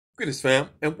Greetings, fam,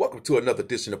 and welcome to another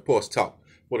edition of Porch Talk,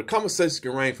 where the conversation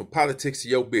can range from politics to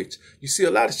your bitch. You see,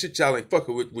 a lot of shit y'all ain't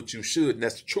fucking with what you should, and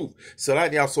that's the truth. So a lot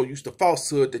of y'all so used to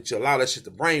falsehood that you allow that shit to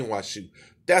brainwash you.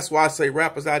 That's why I say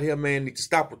rappers out here, man, need to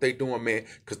stop what they doing, man,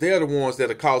 because they're the ones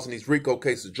that are causing these RICO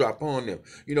cases to drop on them.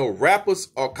 You know, rappers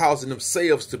are causing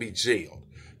themselves to be jailed.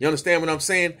 You understand what I'm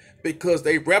saying? Because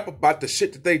they rap about the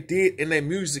shit that they did in their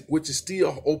music, which is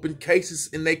still open cases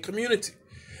in their community.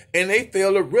 And they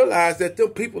fail to realize that them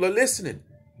people are listening.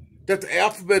 That the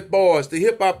alphabet boys, the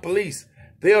hip-hop police,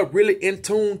 they are really in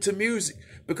tune to music.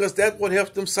 Because that's what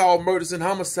helps them solve murders and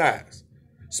homicides.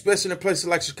 Especially in places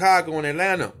like Chicago and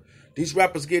Atlanta. These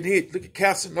rappers get hit. Look at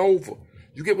Casanova.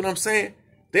 You get what I'm saying?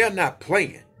 They're not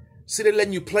playing. See, they're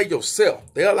letting you play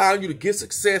yourself. They're allowing you to get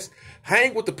success.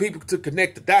 Hang with the people to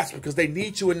connect the dots because they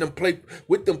need you in them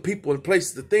with them people and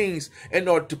places and things in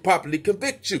order to properly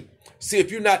convict you. See,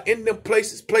 if you're not in them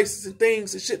places and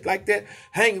things and shit like that,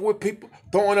 hanging with people,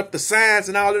 throwing up the signs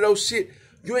and all of those shit,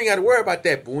 you ain't got to worry about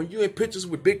that. But when you in pictures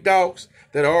with big dogs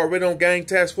that are already on Gang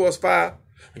Task Force 5,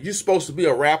 and you're supposed to be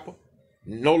a rapper,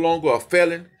 no longer a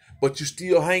felon, but you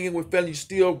still hanging with felons, you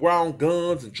still around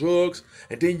guns and drugs,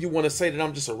 and then you want to say that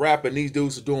I'm just a rapper and these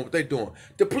dudes are doing what they doing.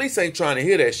 The police ain't trying to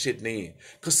hear that shit in the end.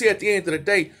 Because see, at the end of the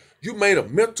day, you made a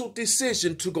mental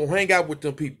decision to go hang out with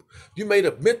them people. You made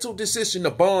a mental decision to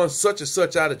bond such and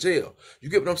such out of jail. You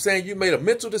get what I'm saying? You made a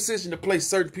mental decision to place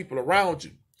certain people around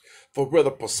you for whether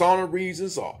persona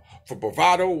reasons or for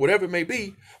bravado, whatever it may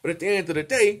be. But at the end of the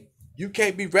day, you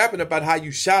can't be rapping about how you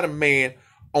shot a man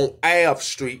on Ave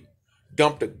Street,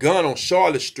 dumped a gun on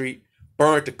Charlotte Street,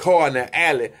 burned the car in the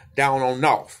alley down on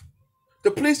North. The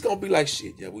police gonna be like,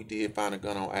 shit, yeah, we did find a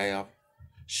gun on Ave.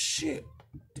 Shit,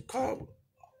 the car...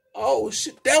 Oh,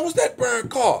 shit, that was that burned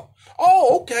car.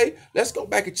 Oh, okay. Let's go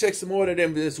back and check some more of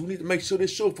them. We need to make sure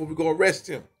this sure before we go arrest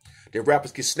him. Then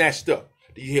rappers get snatched up.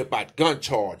 Then you hear about gun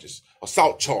charges,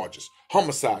 assault charges,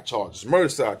 homicide charges, murder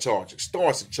charges,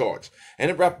 extortion charges. And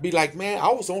the rapper be like, man,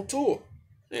 I was on tour.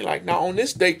 They like, now on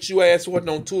this date, you ass wasn't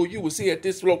on tour. You was here at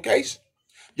this location.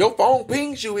 Your phone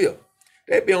pings you here.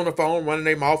 They be on the phone running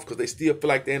their mouth because they still feel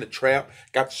like they're in a trap.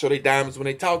 Got to show their diamonds when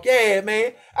they talk. Yeah,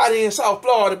 man. Out here in South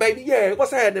Florida, baby. Yeah,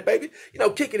 what's happening, baby? You know,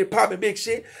 kicking and popping big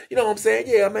shit. You know what I'm saying?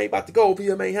 Yeah, man, about to go over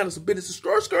here, man. Handle some business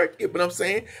and skirt. Get what I'm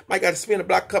saying? Might got to spin the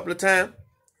block a couple of times.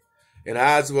 In the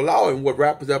eyes of the law, and what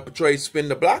rappers that portray spin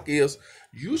the block is,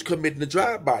 you's committing a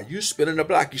drive-by. You spinning the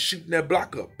block. You shooting that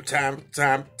block up time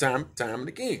and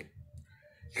again.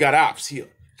 You got ops here.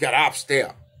 You got ops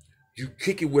there. You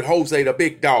kick it with Jose, the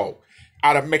big dog,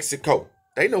 out of Mexico.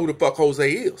 They know who the fuck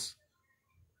Jose is.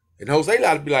 And Jose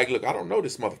allowed to be like, look, I don't know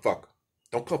this motherfucker.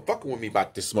 Don't come fucking with me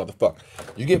about this motherfucker.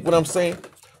 You get what I'm saying?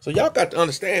 So y'all got to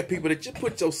understand, people, that you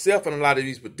put yourself in a lot of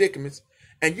these predicaments,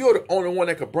 and you're the only one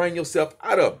that can bring yourself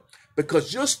out of them.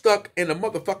 Because you're stuck in a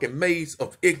motherfucking maze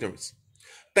of ignorance.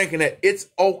 Thinking that it's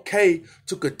okay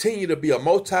to continue to be a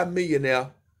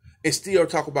multi-millionaire and still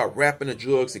talk about rapping and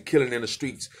drugs and killing in the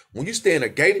streets. When you stay in a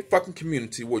gated fucking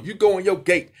community where you go in your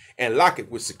gate and lock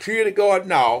it with security guard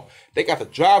and all, they got to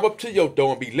drive up to your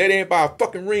door and be let in by a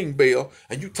fucking ring bell,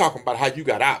 and you talking about how you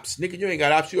got ops. Nigga, you ain't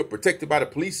got ops. You are protected by the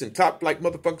police and top like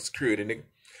motherfucking security, nigga.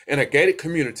 In a gated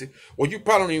community where you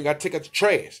probably don't even got to take out the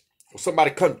trash. Or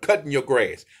somebody cutting your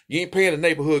grass. You ain't paying the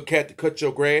neighborhood cat to cut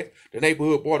your grass. The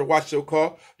neighborhood boy to wash your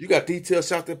car. You got detail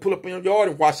shops that pull up in your yard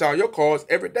and wash all your cars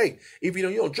every day. Even though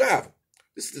you don't drive them.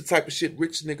 This is the type of shit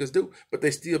rich niggas do. But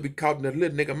they still be caught in a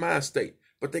little nigga mind state.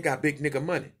 But they got big nigga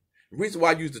money. The reason why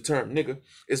I use the term nigga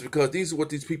is because these are what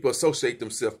these people associate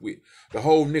themselves with. The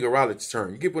whole niggerology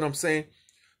term. You get what I'm saying?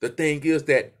 The thing is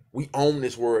that we own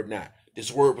this word now.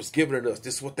 This word was given to us.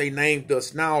 This is what they named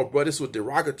us now, bro. This was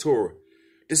derogatory.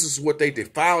 This is what they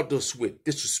defiled us with,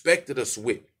 disrespected us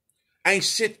with. Ain't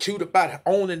shit cute about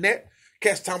owning that.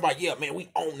 Cats talking about, yeah, man, we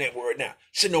own that word now.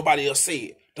 Should nobody else say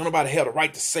it. Don't nobody have the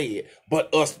right to say it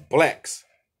but us blacks.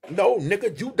 No,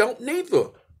 nigga, you don't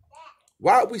neither.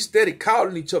 Why are we steady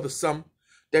calling each other something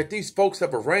that these folks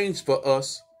have arranged for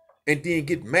us and then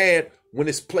get mad when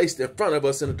it's placed in front of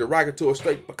us in a derogatory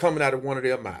state coming out of one of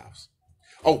their mouths?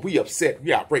 Oh, we upset.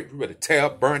 We outraged. We ready to tear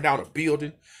up, burn down a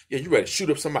building. Yeah, you ready to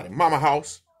shoot up somebody's mama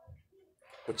house.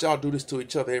 But y'all do this to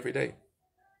each other every day.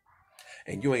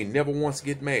 And you ain't never once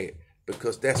get mad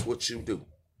because that's what you do.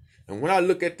 And when I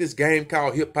look at this game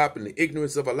called hip-hop and the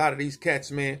ignorance of a lot of these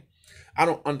cats, man, I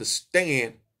don't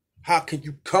understand how can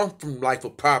you come from life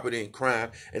of poverty and crime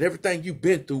and everything you've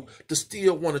been through to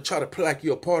still want to try to play like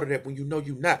you're a part of that when you know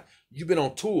you're not. You've been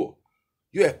on tour.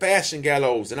 You had fashion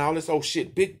gallows and all this old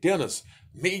shit, big dinners,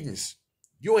 meetings.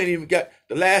 You ain't even got,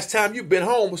 the last time you been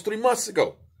home was 3 months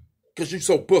ago because you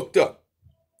so booked up.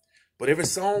 But every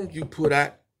song you put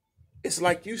out, It's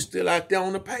like you still out there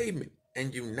on the pavement,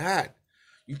 and you not.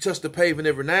 You touch the pavement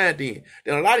every now and then.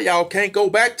 Then a lot of y'all can't go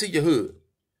back to your hood.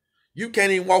 You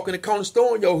can't even walk in the corner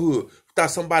store in your hood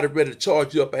without somebody ready to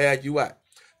charge you up and add you out.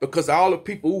 Because all the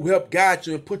people who helped guide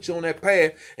you and put you on that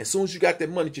path, as soon as you got that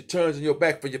money, it turns in your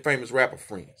back for your famous rapper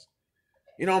friends.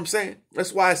 You know what I'm saying?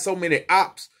 That's why so many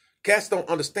ops. Cats don't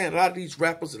understand. A lot of these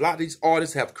rappers, a lot of these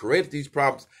artists have created these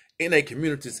problems in their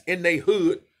communities, in their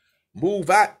hood, move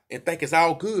out and think it's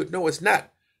all good. No, it's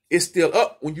not. It's still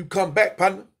up when you come back,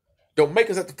 partner. Don't make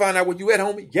us have to find out where you at,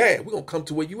 homie. Yeah, we're going to come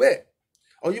to where you at.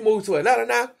 Oh, you moved to Atlanta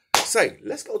now? Say,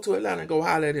 let's go to Atlanta and go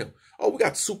holler at him. Oh, we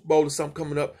got the Super Bowl or something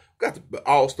coming up. We got the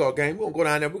All-Star game. We're going to go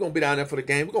down there. We're going to be down there for the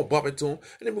game. We're going to bump into him.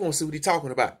 And then we're going to see what he's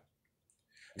talking about.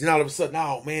 Then all of a sudden,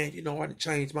 oh, man, you know, I done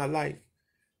changed my life.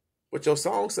 But your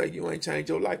song say you ain't changed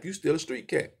your life. You still a street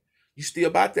cat. You still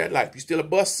about that life. You still a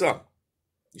bust something.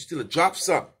 You still a drop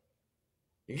something.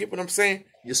 You get what I'm saying?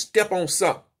 You step on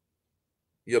something.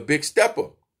 You're a big stepper.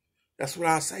 That's what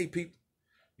I say, people.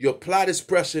 You apply this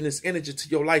pressure and this energy to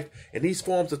your life, and these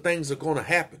forms of things are going to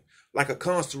happen like a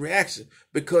constant reaction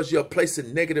because you're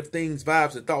placing negative things,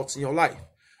 vibes, and thoughts in your life.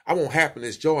 I want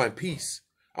happiness, joy, and peace.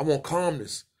 I want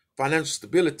calmness, financial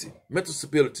stability, mental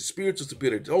stability, spiritual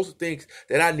stability. Those are things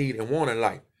that I need and want in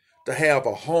life. To have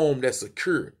a home that's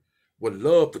secure with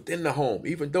love within the home,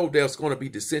 even though there's going to be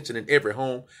dissension in every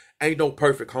home. Ain't no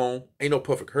perfect home. Ain't no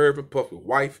perfect husband, perfect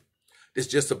wife. It's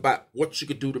just about what you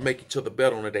can do to make each other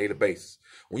better on a daily basis.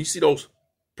 When you see those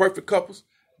perfect couples,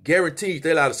 guaranteed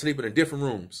they're allowed to sleep in different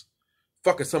rooms,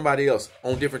 fucking somebody else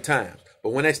on different times.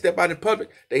 But when they step out in public,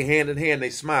 they hand in hand, they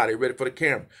smile, they ready for the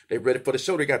camera, they ready for the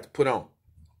show they got to put on.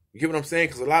 You get what I'm saying?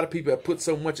 Because a lot of people have put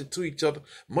so much into each other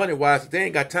money-wise that they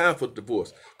ain't got time for the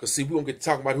divorce. Because see, we're going to get to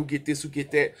talking about who get this, who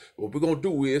get that. What we're going to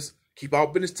do is keep our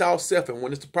business to ourselves, and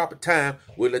when it's the proper time,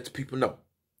 we'll let the people know.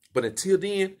 But until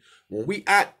then, when we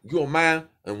out, you're mine,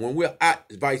 and when we're out,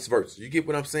 it's vice versa. You get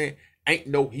what I'm saying? Ain't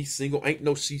no he single, ain't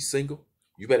no she single.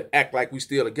 You better act like we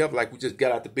still together, like we just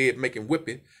got out the bed making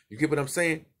whipping. You get what I'm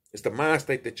saying? It's the mind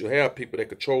state that you have, people, that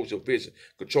controls your vision,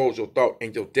 controls your thought,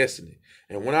 and your destiny.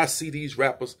 And when I see these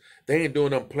rappers, they ain't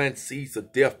doing them planting seeds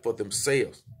of death for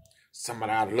themselves.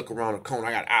 Somebody ought to look around the corner.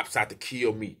 I got ops out to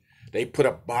kill me. They put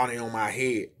a bounty on my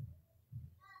head.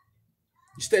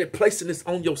 You started placing this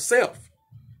on yourself.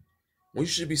 When you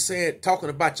should be saying, talking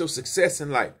about your success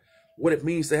in life, what it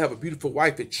means to have a beautiful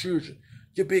wife and children,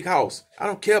 your big house. I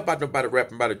don't care about nobody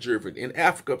rapping about a jewelry. In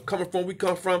Africa, coming from where we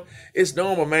come from, it's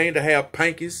normal, man, to have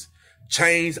pankies,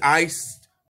 chains, ice,